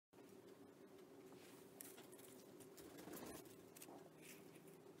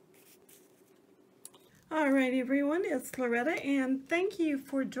Alright everyone, it's Loretta and thank you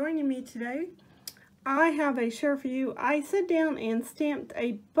for joining me today. I have a share for you. I sat down and stamped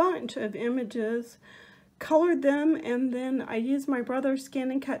a bunch of images, colored them, and then I used my brother's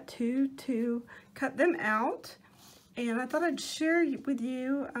Scan and Cut 2 to cut them out. And I thought I'd share with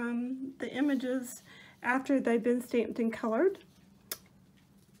you the images after they've been stamped and colored.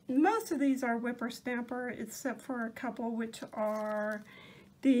 Most of these are whippersnapper except for a couple, which are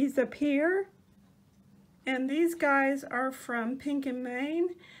these up here. And these guys are from Pink and Maine.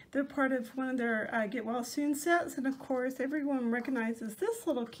 They're part of one of their Get Well Soon sets. And of course, everyone recognizes this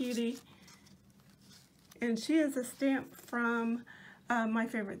little cutie. And she is a stamp from My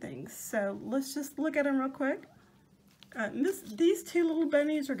Favorite Things. So let's just look at them real quick. These two little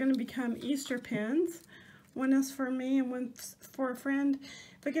bunnies are going to become Easter pins. One is for me and one's for a friend.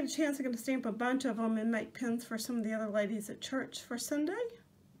 If I get a chance, I'm going to stamp a bunch of them and make pins for some of the other ladies at church for Sunday.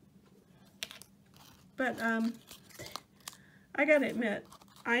 But I gotta admit,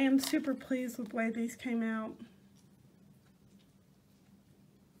 I am super pleased with the way these came out.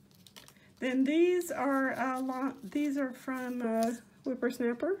 Then these are from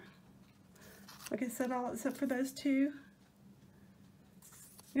Whippersnapper. Like I said, all except for those two.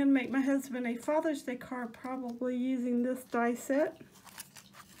 I'm gonna make my husband a Father's Day card, probably using this die set.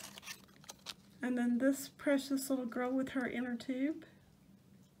 And then this precious little girl with her inner tube.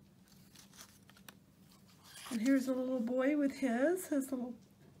 And here's a little boy with his little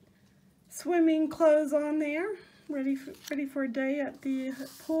swimming clothes on there, ready for a day at the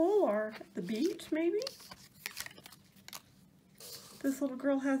pool or at the beach, maybe. This little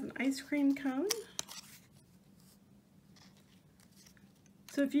girl has an ice cream cone.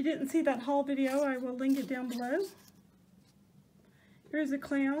 So if you didn't see that haul video, I will link it down below. Here's a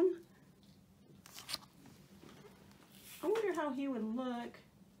clown. I wonder how he would look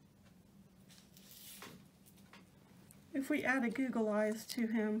if we add a Google eyes to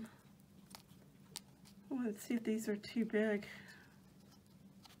him. Let's see if these are too big.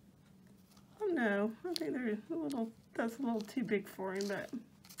 Oh no, I think they're that's a little too big for him, but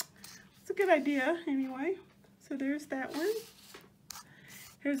it's a good idea anyway. So there's that one.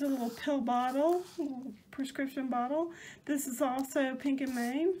 Here's a little pill bottle, a little prescription bottle. This is also Pink and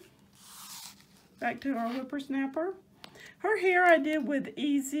Maine. Back to our whippersnapper. Her hair I did with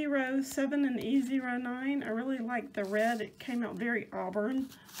E07 and E09. I really like the red. It came out very auburn.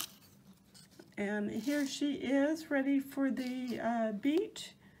 And here she is, ready for the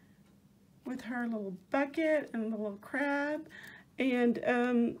beach with her little bucket and the little crab.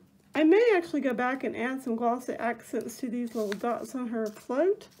 And I may actually go back and add some glossy accents to these little dots on her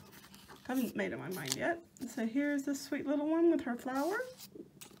float. Haven't made up my mind yet. So here's this sweet little one with her flower.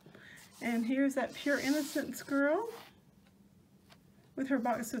 And here's that Pure Innocence girl with her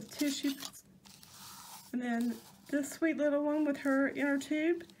box of tissues. And then this sweet little one with her inner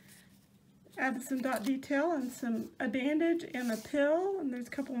tube. Added some dot detail and a bandage and a pill. And there's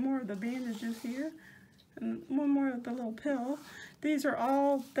a couple more of the bandages here. And one more of the little pill. These are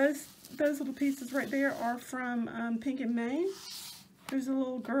all, those little pieces right there are from Pink and Maine. There's a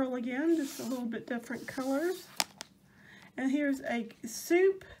little girl again, just a little bit different colors. And here's a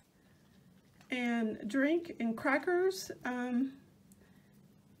soup and drink and crackers.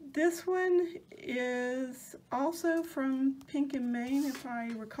 This one is also from Pink and Maine, if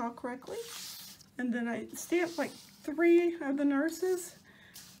I recall correctly. And then I stamped like 3 of the nurses,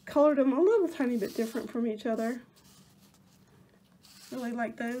 colored them a little tiny bit different from each other. Really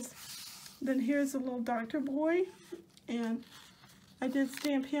like those. Then here's a little doctor boy, and I did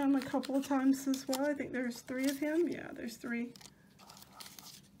stamp him a couple of times as well. I think there's 3 of him. Yeah, there's 3.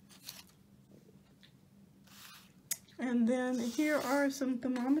 And then here are some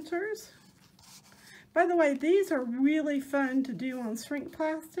thermometers. By the way, these are really fun to do on shrink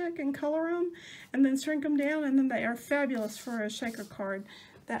plastic and color them, and then shrink them down, and then they are fabulous for a shaker card.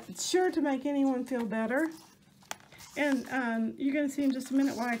 That's sure to make anyone feel better. And you're going to see in just a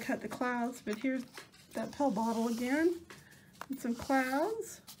minute why I cut the clouds, but here's that pill bottle again, and some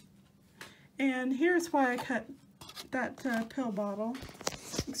clouds. And here's why I cut that pill bottle.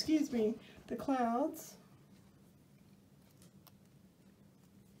 Excuse me, the clouds.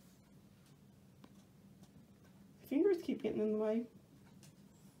 Fingers keep getting in the way.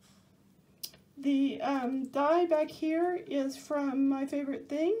 The die back here is from My Favorite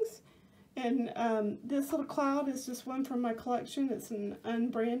Things, and this little cloud is just one from my collection. It's an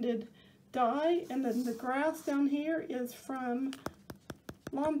unbranded die, and then the grass down here is from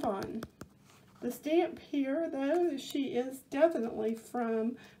Lawn Fawn. The stamp here, though, she is definitely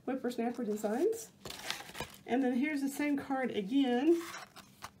from Whippersnapper Designs. And then here's the same card again.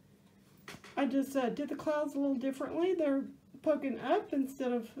 I just did the clouds a little differently. They're poking up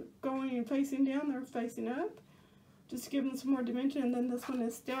instead of going and facing down, they're facing up. Just to give them some more dimension, and then this one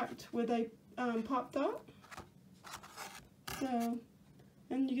is stacked with a pop dot. So,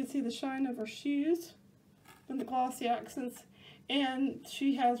 and you can see the shine of her shoes and the glossy accents, and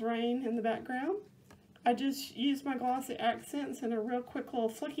she has rain in the background. I just used my glossy accents in a real quick little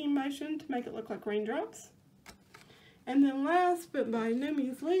flicking motion to make it look like raindrops. And then last, but by no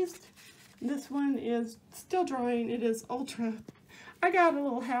means least, this one is still drying. It is ultra. I got a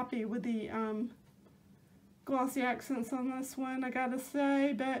little happy with the glossy accents on this one, I gotta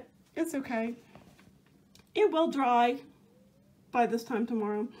say, but it's okay. It will dry by this time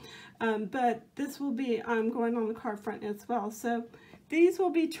tomorrow, but this will be going on the card front as well. So these will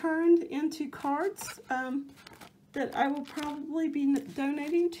be turned into cards that I will probably be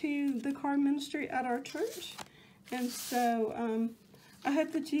donating to the card ministry at our church. And so I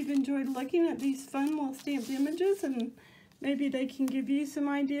hope that you've enjoyed looking at these fun little stamped images, and maybe they can give you some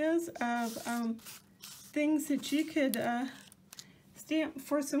ideas of things that you could stamp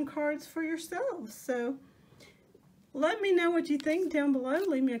for some cards for yourselves. So let me know what you think down below.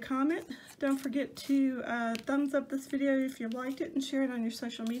 Leave me a comment. Don't forget to thumbs up this video if you liked it, and share it on your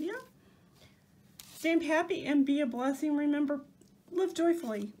social media. Stamp happy and be a blessing. Remember, live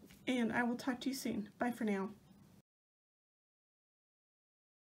joyfully, and I will talk to you soon. Bye for now.